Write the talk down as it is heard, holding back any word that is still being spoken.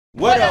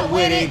What up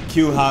with it?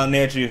 Q hollering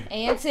at you.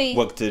 Auntie.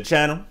 Welcome to the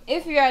channel.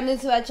 If you are new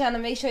to our channel,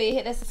 make sure you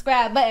hit that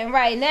subscribe button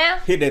right now.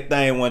 Hit that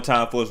thing one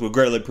time for us. We'd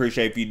greatly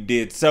appreciate if you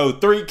did so.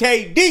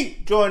 3K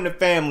deep. Join the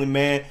family,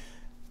 man.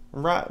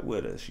 Right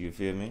with us, you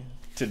feel me?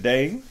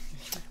 Today,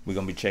 we're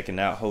going to be checking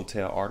out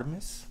Hotel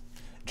Artemis,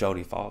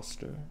 Jodie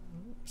Foster,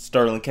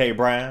 Sterling K.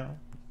 Brown,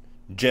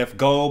 Jeff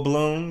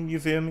Goldblum, you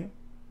feel me?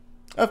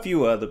 A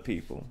few other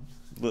people.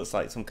 Looks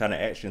like some kind of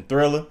action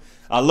thriller.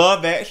 I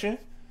love action.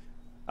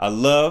 I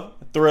love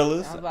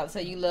thrillers. I was about to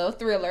say you love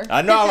thriller.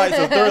 I know I like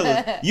some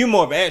thrillers. You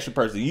more of an action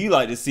person. You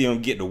like to see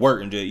them get to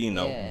work and just, you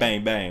know,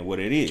 bang, bang, what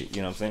it is.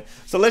 You know what I'm saying?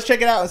 So let's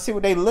check it out and see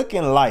what they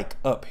looking like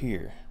up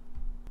here.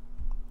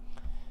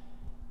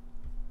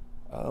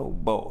 Oh,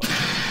 boy.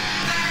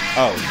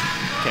 Oh,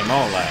 came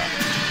on loud.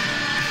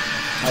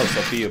 Oh,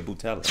 Sophia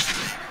Boutella.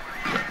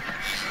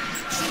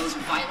 Most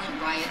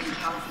violent riot in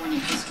California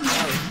history.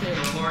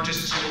 The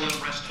largest solo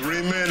arrest.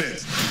 3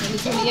 minutes.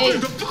 2028.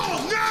 The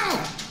ball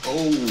now!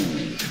 Oh,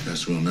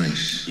 that's real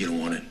nice. You don't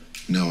want it?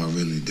 No, I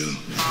really do.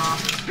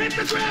 Hit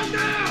the ground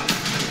now!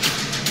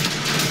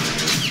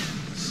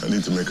 I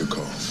need to make a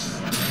call.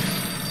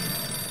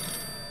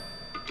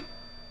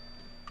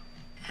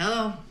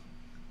 Hello.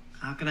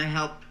 How can I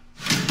help?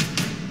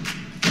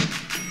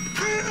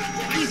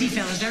 Easy,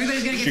 fellas.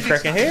 Everybody's gonna get She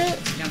fixed cracking up.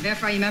 head? Now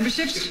verify your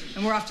memberships,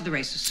 and we're off to the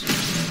races.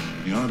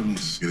 The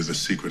Artemis is a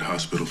secret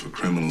hospital for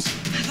criminals.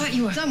 I thought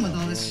you were done with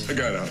all this. I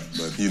got out,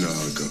 but you know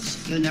how it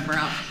goes. You're never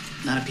out.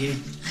 Not up here.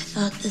 I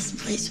thought this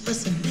place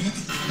was a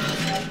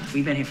myth.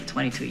 We've been here for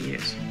 22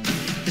 years.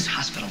 This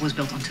hospital was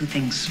built on two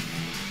things: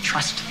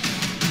 trust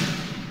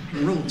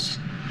and rules.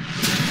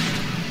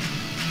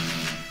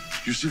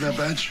 You see that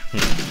badge?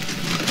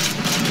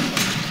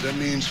 That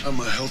means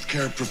I'm a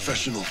healthcare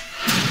professional.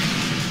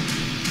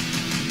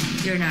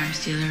 You're an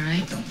arms dealer,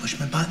 right? Don't push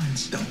my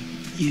buttons. Don't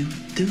you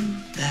do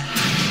that.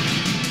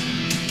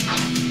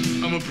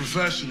 I'm a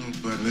professional,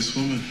 but this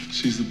woman,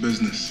 she's the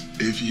business.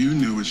 If you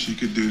knew what she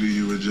could do to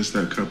you with just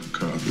that cup of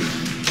coffee.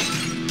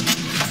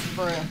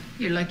 For real.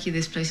 You're lucky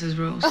this place has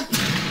rules. The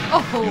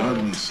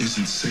Artemis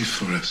isn't safe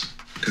for us,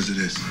 because it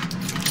is.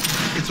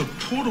 It's a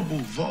portable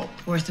vault.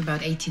 Worth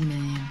about 18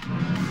 million.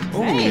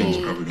 Kim's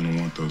probably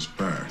gonna want those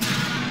back.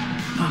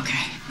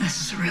 Okay, this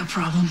is a real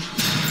problem.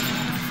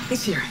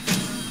 He's here.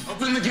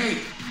 Open the gate.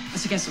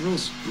 That's against the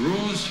rules.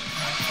 Rules?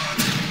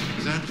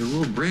 Is that the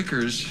rule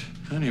breakers?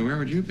 Honey, where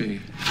would you be?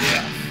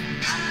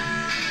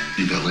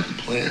 You got like a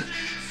plan.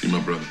 You're my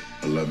brother.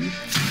 I love you.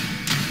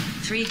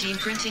 3D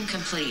printing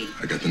complete.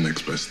 I got the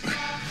next best thing.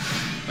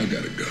 I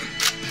got a gun.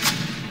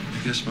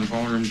 I guess my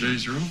ballroom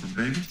days are over,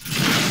 baby.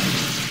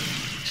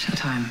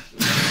 Showtime.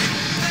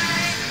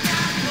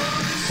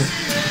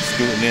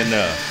 Scooting in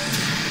there.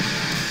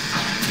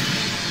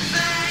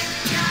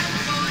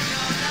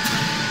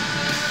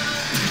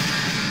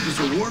 There's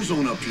a war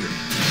zone up here.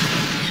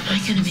 Am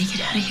I gonna make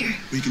it out of here?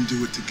 We can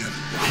do it together.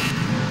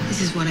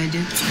 This is what I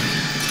do.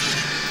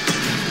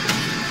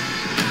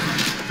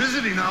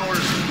 Visiting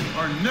hours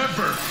are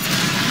never.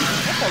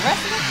 That's the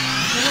rest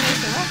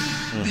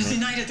of it? Busy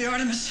night at the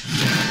Artemis.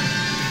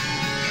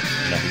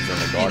 Now he's on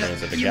the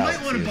Guardians of the You Galaxy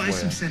might want to as buy well.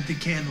 some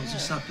scented candles or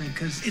something,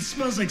 because it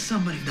smells like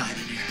somebody died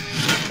in here.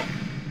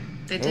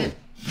 They did.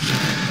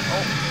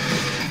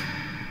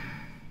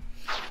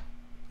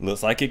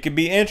 Looks like it could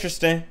be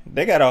interesting.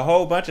 They got a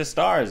whole bunch of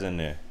stars in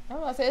there. I'm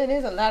gonna say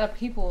there's a lot of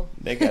people.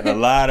 They got a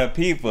lot of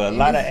people, a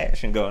lot of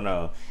action going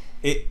on.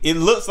 It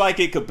looks like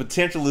it could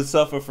potentially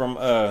suffer from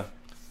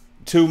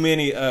too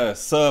many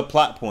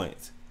subplot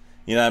points.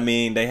 You know what I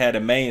mean? They had a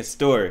main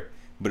story,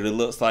 but it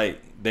looks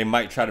like they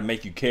might try to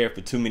make you care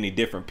for too many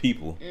different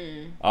people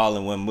all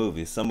in one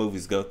movie. Some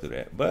movies go through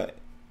that. But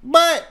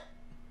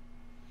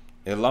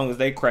as long as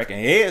they cracking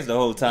heads the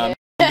whole time, it's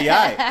gonna be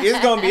all right. It's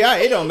gonna be all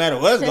right. It don't matter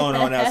what's going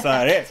on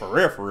outside of that, for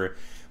real, for real.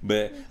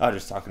 But I was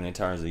just talking in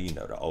terms of, you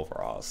know, the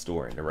overall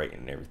story and the rating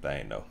and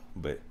everything, though.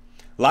 But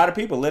a lot of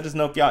people, let us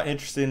know if y'all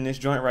interested in this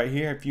joint right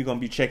here, if you're going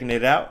to be checking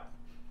it out.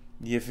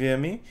 You feel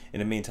me? In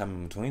the meantime,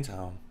 in between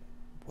time,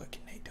 what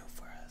can they do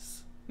for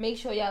us? Make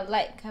sure y'all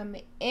like,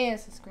 comment, and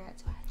subscribe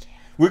to our channel.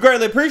 We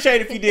greatly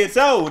appreciate it if you did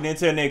so. And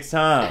until next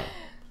time,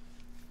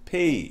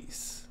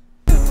 peace.